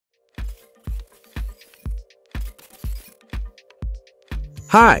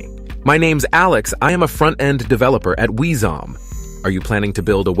Hi, my name's Alex. I am a front-end developer at 𝗬𝗏𝗰. Are you planning to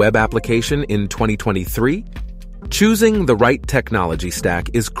build a web application in 2023? Choosing the right technology stack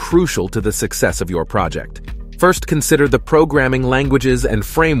is crucial to the success of your project. First, consider the programming languages and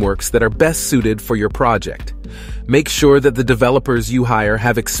frameworks that are best suited for your project. Make sure that the developers you hire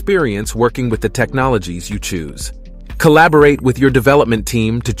have experience working with the technologies you choose. Collaborate with your development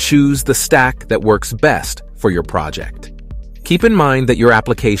team to choose the stack that works best for your project. Keep in mind that your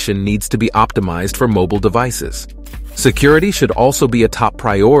application needs to be optimized for mobile devices. Security should also be a top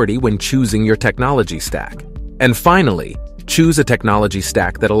priority when choosing your technology stack. And finally, choose a technology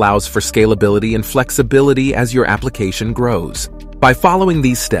stack that allows for scalability and flexibility as your application grows. By following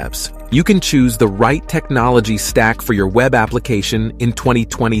these steps, you can choose the right technology stack for your web application in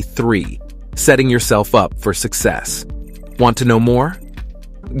 2023, setting yourself up for success. Want to know more?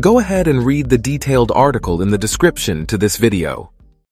 Go ahead and read the detailed article in the description to this video.